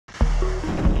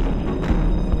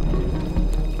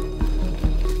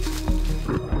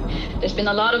There's been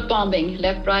a lot of bombing,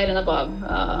 left, right, and above,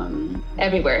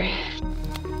 everywhere.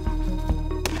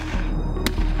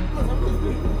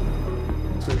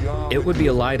 It would be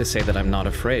a lie to say that I'm not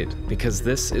afraid, because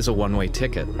this is a one-way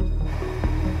ticket.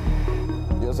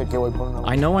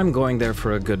 I know I'm going there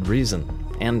for a good reason,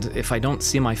 and if I don't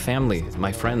see my family,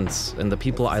 my friends, and the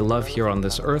people I love here on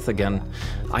this earth again,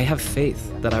 I have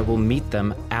faith that I will meet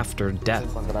them after death.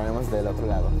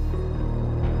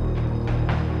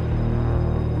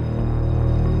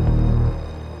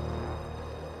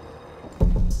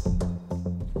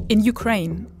 In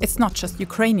Ukraine, it's not just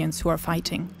Ukrainians who are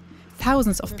fighting.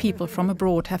 Thousands of people from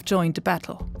abroad have joined the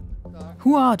battle.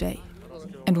 Who are they?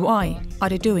 And why are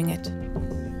they doing it?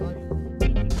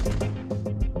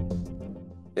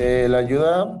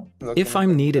 If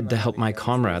I'm needed to help my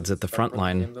comrades at the front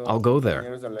line, I'll go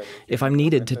there. If I'm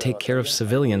needed to take care of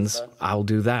civilians, I'll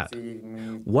do that.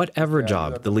 Whatever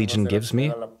job the Legion gives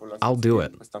me, I'll do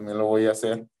it.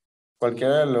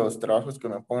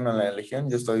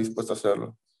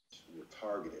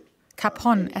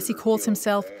 Capon, as he calls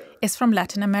himself, is from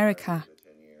Latin America.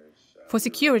 For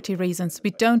security reasons, we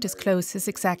don't disclose his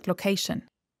exact location.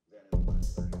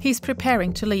 He's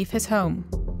preparing to leave his home.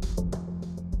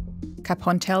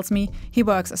 Capon tells me he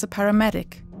works as a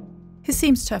paramedic. He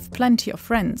seems to have plenty of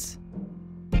friends.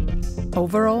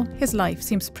 Overall, his life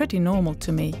seems pretty normal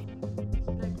to me.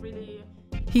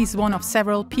 He's one of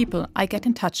several people I get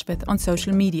in touch with on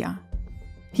social media.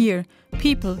 Here,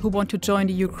 people who want to join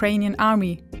the Ukrainian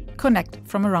army connect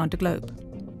from around the globe.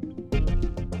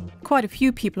 Quite a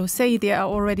few people who say they are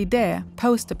already there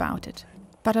post about it,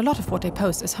 but a lot of what they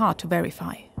post is hard to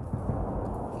verify.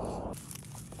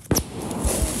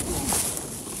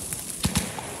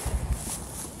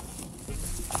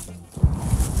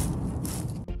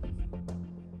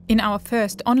 In our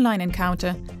first online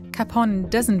encounter, Capon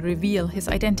doesn't reveal his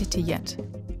identity yet.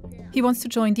 He wants to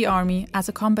join the army as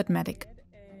a combat medic.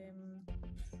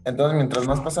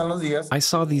 I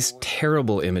saw these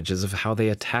terrible images of how they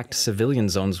attacked civilian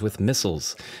zones with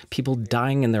missiles, people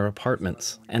dying in their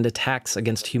apartments, and attacks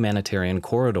against humanitarian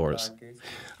corridors.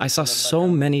 I saw so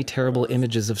many terrible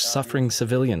images of suffering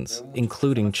civilians,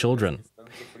 including children.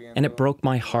 And it broke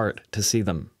my heart to see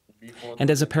them.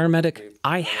 And as a paramedic,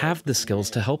 I have the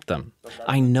skills to help them.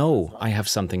 I know I have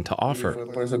something to offer.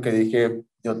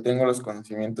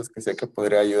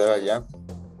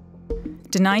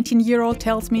 The 19-year-old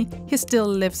tells me he still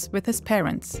lives with his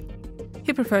parents.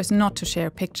 He prefers not to share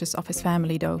pictures of his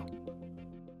family, though.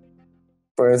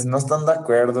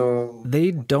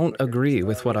 They don't agree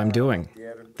with what I'm doing.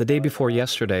 The day before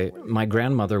yesterday, my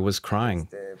grandmother was crying.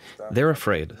 They're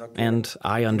afraid, and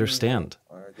I understand.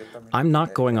 I'm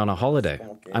not going on a holiday.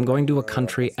 I'm going to a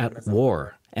country at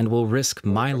war, and will risk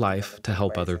my life to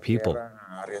help other people.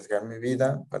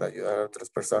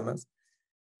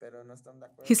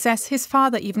 He says his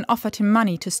father even offered him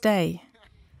money to stay.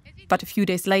 But a few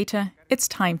days later, it's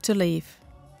time to leave.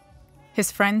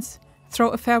 His friends throw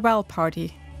a farewell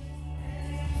party.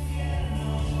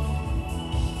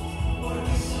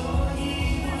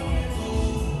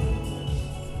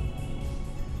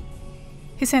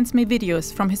 He sends me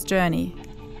videos from his journey.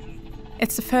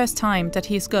 It's the first time that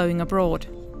he is going abroad.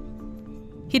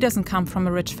 He doesn't come from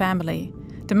a rich family.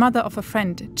 The mother of a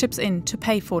friend chips in to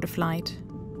pay for the flight.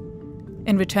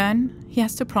 In return, he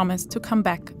has to promise to come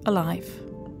back alive.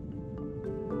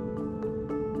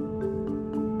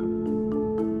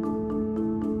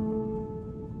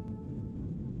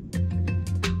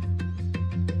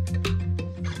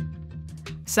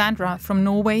 Sandra from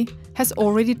Norway has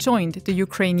already joined the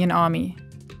Ukrainian army.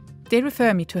 They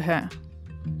refer me to her.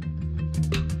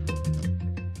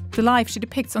 The life she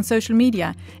depicts on social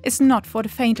media is not for the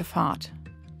faint of heart.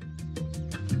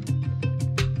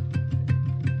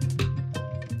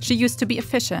 She used to be a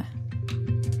fisher,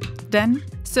 then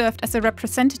served as a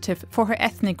representative for her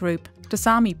ethnic group, the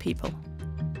Sami people.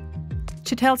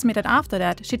 She tells me that after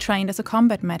that she trained as a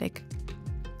combat medic.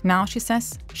 Now she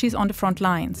says she's on the front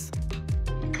lines.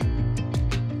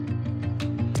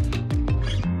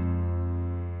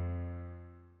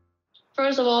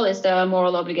 First of all, it's the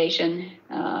moral obligation.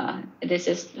 This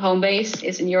is home base,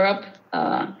 it's in Europe.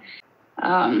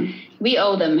 We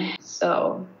owe them,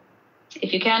 so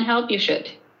if you can help, you should.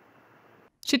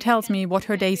 She tells me what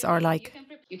her days are like.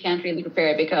 You can't really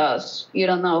prepare because you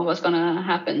don't know what's going to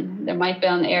happen. There might be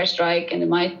an airstrike, and there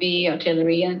might be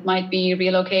artillery, and it might be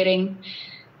relocating.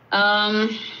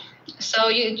 So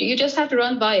you just have to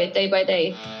run by it day by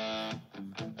day.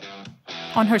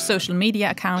 On her social media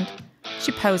account,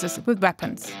 she poses with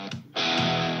weapons.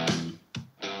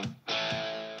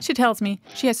 She tells me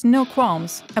she has no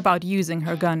qualms about using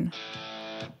her gun.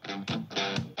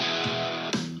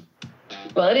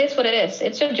 Well, it is what it is.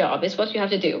 It's your job. It's what you have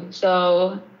to do.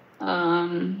 So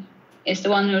it's the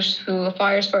one who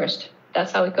fires first.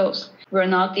 That's how it goes. We're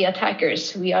not the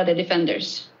attackers. We are the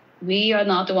defenders. We are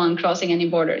not the one crossing any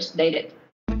borders. They did.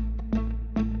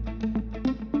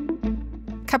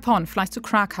 Capone flies to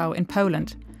Krakow in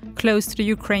Poland, close to the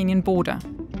Ukrainian border.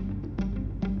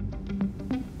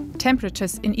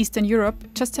 Temperatures in Eastern Europe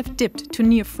just have dipped to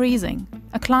near freezing,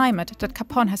 a climate that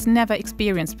Capone has never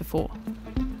experienced before.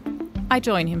 I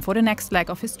join him for the next leg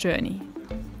of his journey.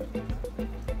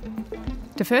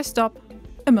 The first stop,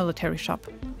 a military shop.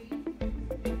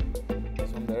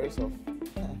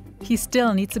 He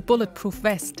still needs a bulletproof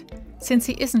vest, since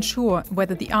he isn't sure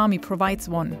whether the army provides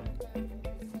one.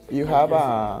 You have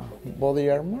a body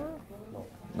armor?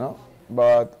 No.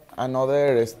 But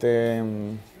another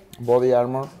body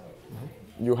armor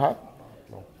you have?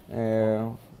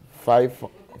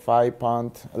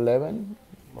 5.11?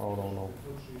 No.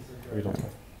 We don't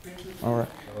have. All right.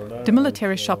 The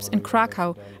military shops in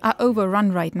Krakow are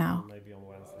overrun right now.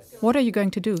 What are you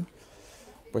going to do?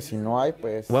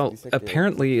 Well,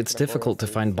 apparently it's difficult to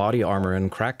find body armor in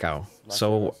Krakow,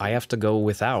 so I have to go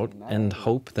without and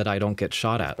hope that I don't get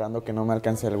shot at.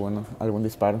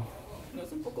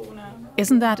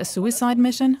 Isn't that a suicide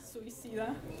mission?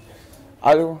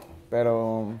 A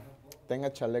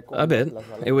bit.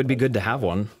 It would be good to have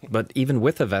one, but even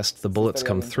with a vest, the bullets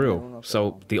come through,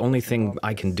 so the only thing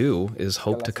I can do is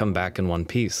hope to come back in one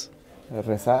piece.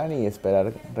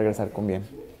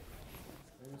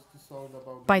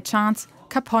 By chance,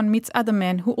 Capone meets other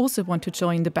men who also want to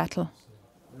join the battle.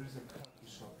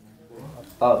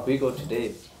 We go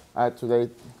today. Today?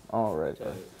 All right.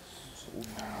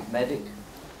 Medic?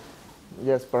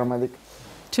 Yes, paramedic.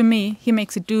 To me, he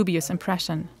makes a dubious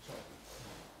impression.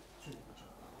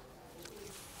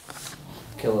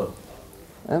 Killer.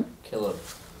 Eh? Killer.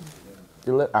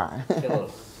 Killer? Ah. Killer.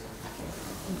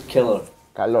 Killer.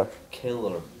 Calor.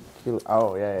 Killer.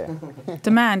 Oh, yeah.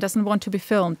 The man doesn't want to be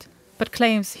filmed, but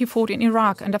claims he fought in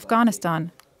Iraq and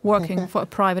Afghanistan, working for a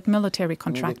private military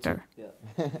contractor.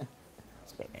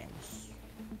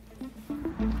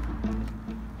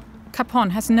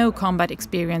 Capone has no combat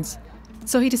experience,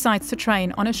 so he decides to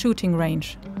train on a shooting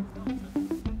range.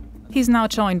 He's now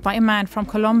joined by a man from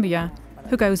Colombia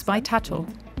who goes by Tato.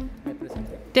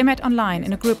 They met online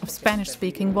in a group of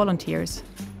Spanish-speaking volunteers.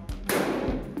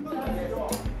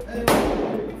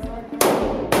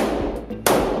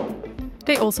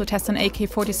 They also test an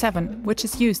AK-47, which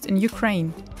is used in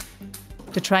Ukraine.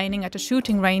 The training at the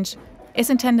shooting range is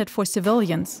intended for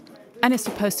civilians and is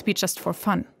supposed to be just for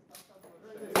fun.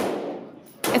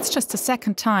 It's just the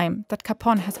second time that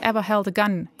Capone has ever held a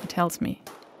gun, he tells me.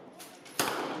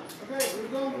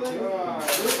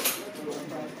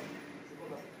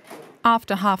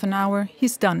 After half an hour,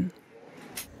 he's done.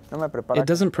 It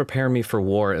doesn't prepare me for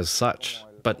war as such,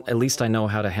 but at least I know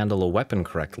how to handle a weapon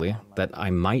correctly that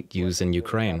I might use in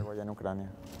Ukraine.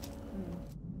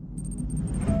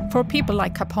 For people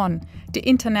like Capone, the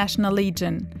International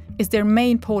Legion is their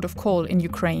main port of call in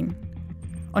Ukraine.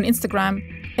 On Instagram,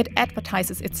 it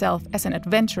advertises itself as an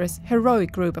adventurous,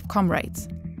 heroic group of comrades.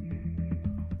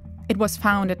 It was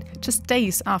founded just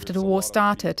days after the war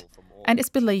started and is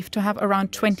believed to have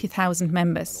around 20,000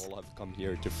 members. All have come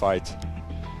here to fight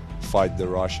the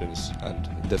Russians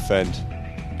and defend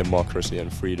democracy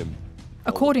and freedom.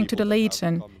 According to the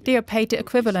Legion, they are paid the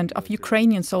equivalent of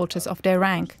Ukrainian soldiers of their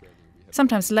rank,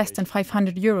 sometimes less than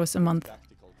 500 euros a month.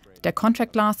 Their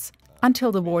contract lasts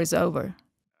until the war is over.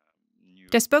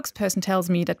 Their spokesperson tells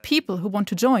me that people who want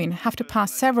to join have to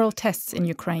pass several tests in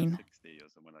Ukraine.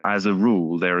 As a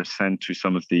rule, they're sent to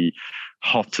some of the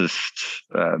hottest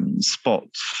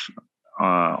spots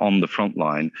on the front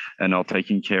line and are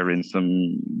taken care in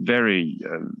some very,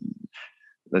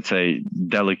 let's say,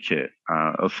 delicate,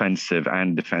 offensive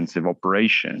and defensive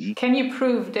operations. Can you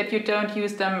prove that you don't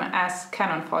use them as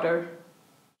cannon fodder?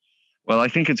 Well, I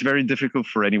think it's very difficult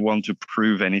for anyone to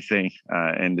prove anything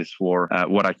in this war.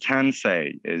 What I can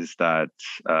say is that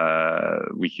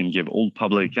we can give all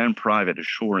public and private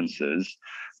assurances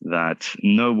that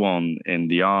no one in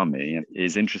the army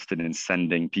is interested in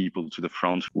sending people to the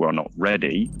front who are not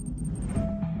ready.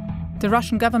 The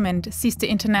Russian government sees the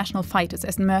international fighters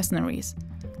as mercenaries,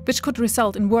 which could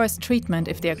result in worse treatment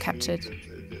if they are captured.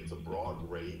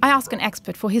 I ask an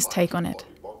expert for his take on it.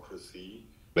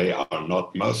 They are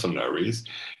not mercenaries.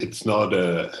 It's not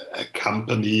a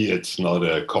company, it's not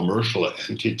a commercial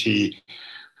entity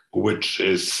which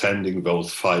is sending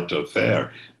those fighters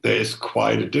there. There is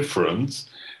quite a difference.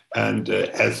 And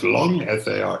as long as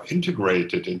they are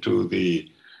integrated into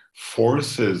the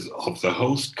forces of the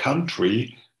host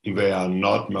country, they are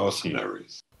not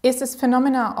mercenaries. Is this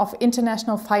phenomena of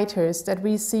international fighters that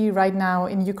we see right now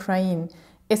in Ukraine,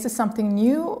 is this something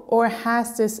new, or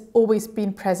has this always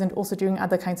been present also during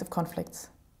other kinds of conflicts?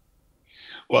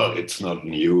 Well, it's not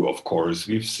new, of course.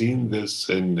 We've seen this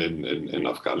in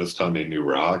Afghanistan, in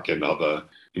Iraq, and other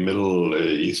Middle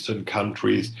Eastern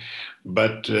countries.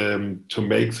 But to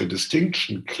make the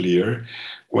distinction clear,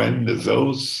 when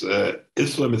those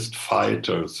Islamist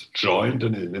fighters joined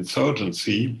an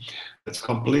insurgency, it's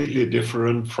completely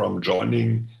different from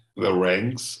joining the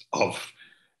ranks of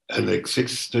an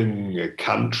existing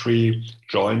country,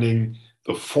 joining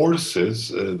the forces,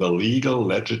 the legal,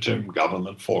 legitimate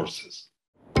government forces.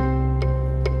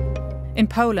 In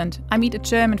Poland, I meet a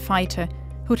German fighter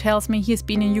who tells me he has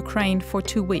been in Ukraine for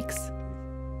 2 weeks.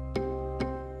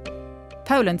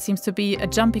 Poland seems to be a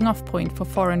jumping-off point for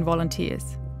foreign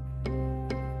volunteers.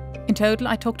 In total,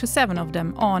 I talked to 7 of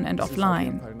them on and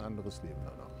offline.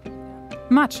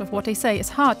 Much of what they say is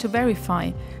hard to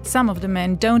verify. Some of the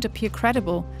men don't appear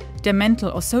credible. Their mental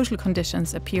or social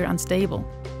conditions appear unstable.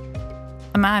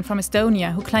 A man from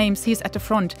Estonia who claims he's at the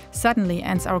front suddenly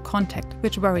ends our contact,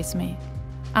 which worries me.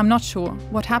 I'm not sure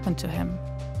what happened to him.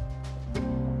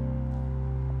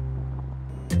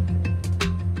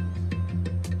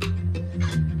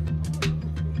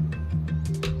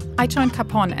 I joined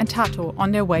Capon and Tato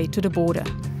on their way to the border.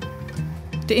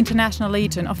 The International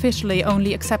Legion officially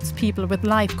only accepts people with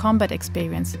live combat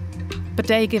experience, but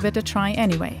they give it a try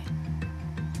anyway.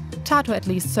 Tato at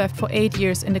least served for 8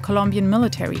 years in the Colombian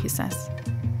military, he says.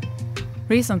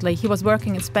 Recently, he was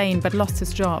working in Spain but lost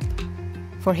his job.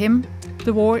 For him,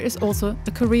 the war is also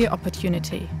a career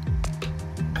opportunity.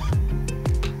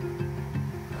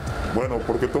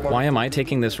 Why am I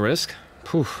taking this risk?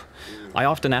 Phew. I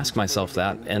often ask myself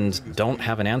that and don't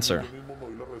have an answer.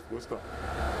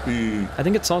 I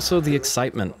think it's also the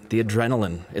excitement, the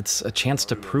adrenaline. It's a chance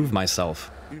to prove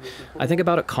myself. I think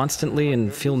about it constantly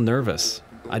and feel nervous.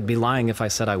 I'd be lying if I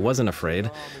said I wasn't afraid,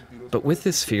 but with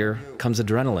this fear comes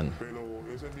adrenaline.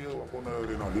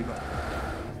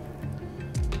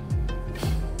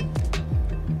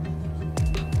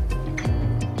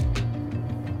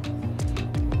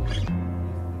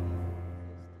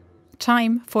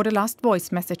 Time for the last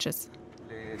voice messages.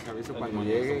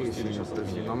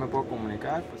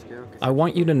 I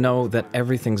want you to know that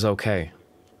everything's okay.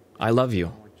 I love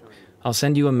you. I'll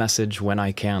send you a message when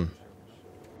I can.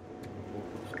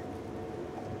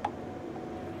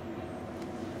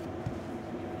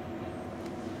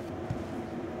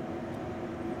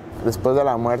 Después de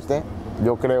la muerte,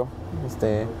 yo creo,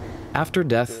 After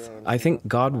death, I think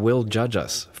God will judge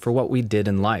us for what we did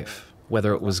in life,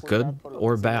 whether it was good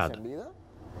or bad.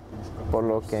 por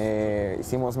lo que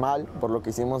hicimos mal, por lo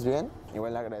que hicimos bien.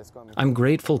 Igual le agradezco a mi I'm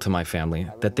grateful to my family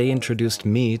that they introduced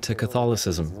me to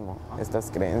Catholicism. estas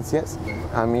creencias.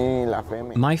 A mí la fe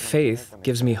me... My faith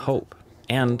gives me hope,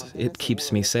 and it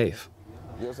keeps me safe.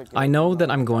 I know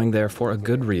that I'm going there for a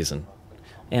good reason.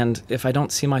 And if I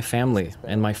don't see my family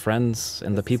and my friends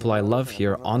and the people I love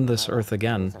here on this earth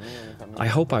again, I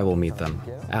hope I will meet them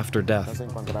after death. Nos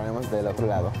encontraremos del otro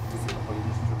lado.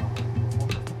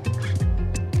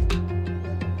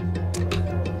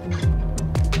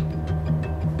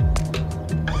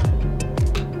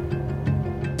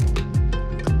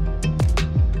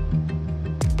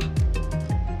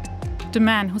 The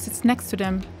man who sits next to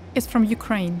them is from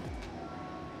Ukraine.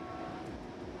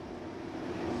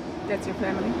 That's your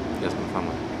family? Yes, my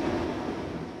family.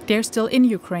 They're still in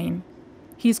Ukraine.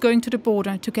 He's going to the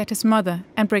border to get his mother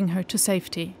and bring her to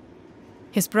safety.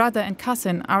 His brother and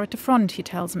cousin are at the front, he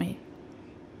tells me.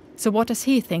 So what does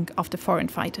he think of the foreign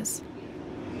fighters?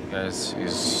 You guys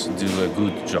do a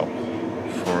good job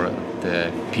for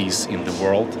the peace in the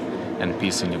world and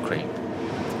peace in Ukraine.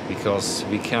 Because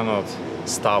we cannot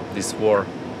stop this war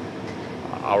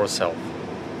ourselves.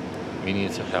 We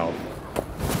need to help.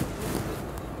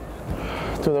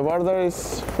 To the border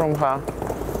is from her.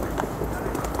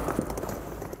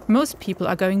 Most people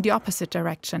are going the opposite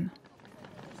direction.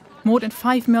 More than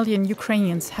 5 million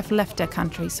Ukrainians have left their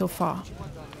country so far.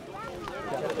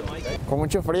 Con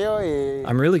mucho frío y...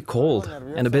 I'm really cold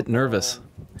and a bit nervous.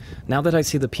 Now that I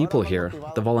see the people here,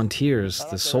 the volunteers,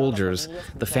 the soldiers,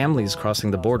 the families crossing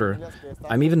the border,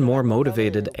 I'm even more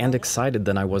motivated and excited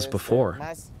than I was before.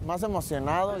 Más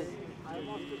emocionado.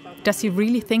 Does he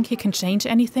really think he can change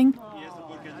anything?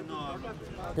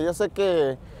 Yo sé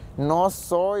que no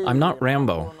soy... I'm not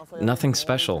Rambo, nothing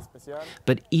special,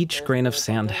 but each grain of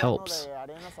sand helps.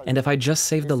 And if I just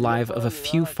save the life of a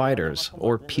few fighters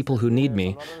or people who need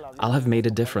me, I'll have made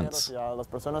a difference. Las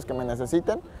personas que me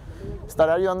necesiten,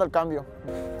 estaré ayudando al cambio.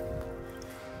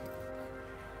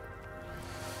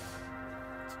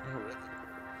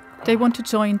 They want to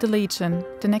join the Legion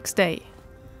the next day.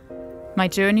 My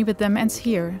journey with them ends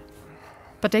here,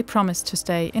 but they promise to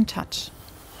stay in touch.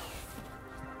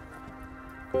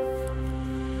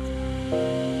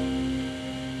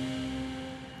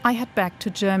 I head back to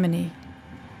Germany.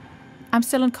 I'm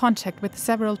still in contact with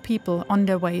several people on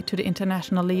their way to the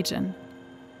International Legion.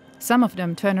 Some of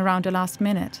them turn around the last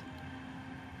minute.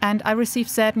 And I receive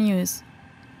sad news.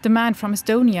 The man from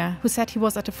Estonia, who said he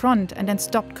was at the front and then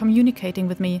stopped communicating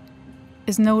with me,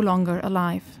 is no longer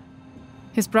alive.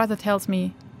 His brother tells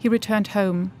me he returned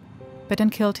home, but then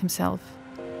killed himself.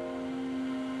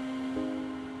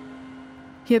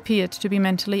 He appeared to be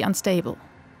mentally unstable.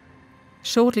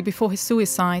 Shortly before his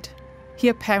suicide, he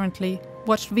apparently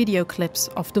watched video clips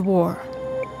of the war.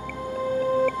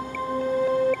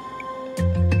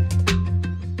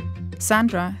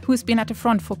 Sandra, who has been at the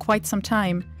front for quite some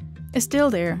time, is still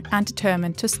there and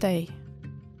determined to stay.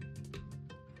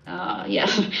 Yeah,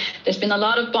 there's been a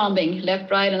lot of bombing,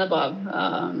 left, right, and above,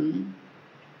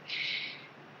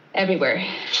 everywhere.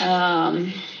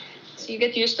 So you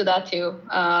get used to that too.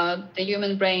 The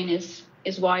human brain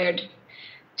is wired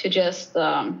to just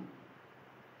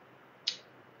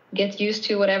get used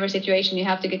to whatever situation you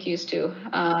have to get used to.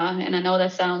 And I know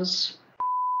that sounds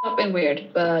up and weird,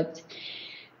 but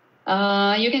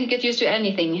you can get used to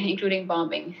anything, including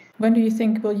bombing. When do you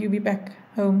think will you be back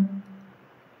home?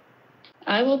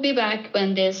 I will be back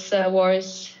when this war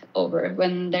is over.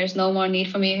 When there's no more need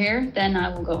for me here, then I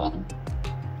will go home.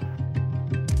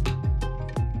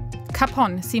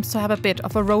 Capon seems to have a bit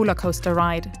of a roller coaster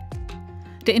ride.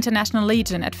 The International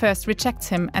Legion at first rejects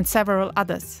him and several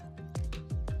others.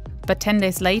 But 10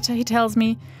 days later, he tells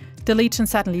me, the Legion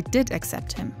suddenly did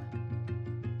accept him.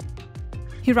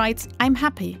 He writes, "I'm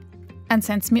happy," and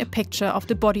sends me a picture of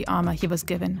the body armor he was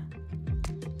given.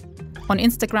 On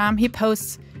Instagram, he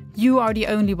posts, "You are the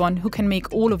only one who can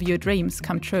make all of your dreams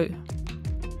come true."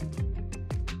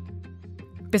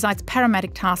 Besides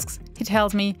paramedic tasks, he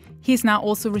tells me he's now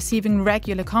also receiving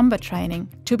regular combat training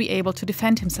to be able to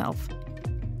defend himself.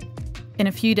 In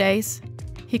a few days,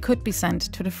 he could be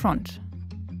sent to the front.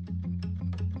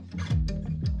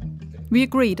 We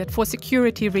agree that for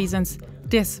security reasons,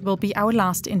 this will be our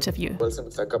last interview.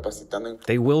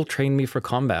 They will train me for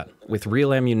combat, with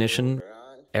real ammunition,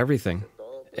 everything,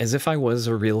 as if I was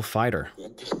a real fighter.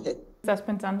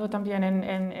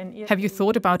 Have you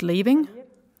thought about leaving?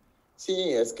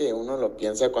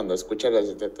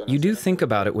 You do think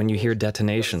about it when you hear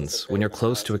detonations, when you're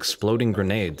close to exploding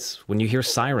grenades, when you hear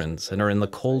sirens and are in the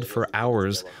cold for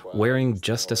hours wearing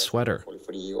just a sweater.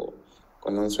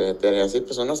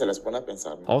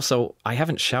 Also, I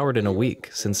haven't showered in a week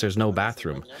since there's no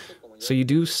bathroom, so you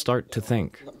do start to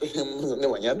think.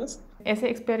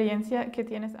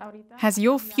 Has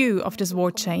your view of this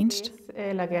war changed?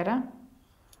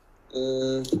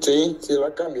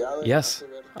 Yes,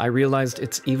 I realized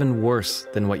it's even worse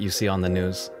than what you see on the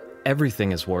news.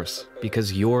 Everything is worse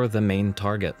because you're the main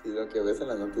target.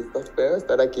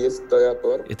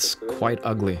 It's quite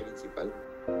ugly.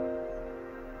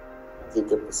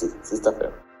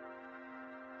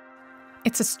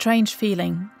 It's a strange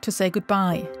feeling to say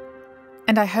goodbye,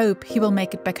 and I hope he will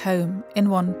make it back home in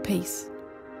one piece.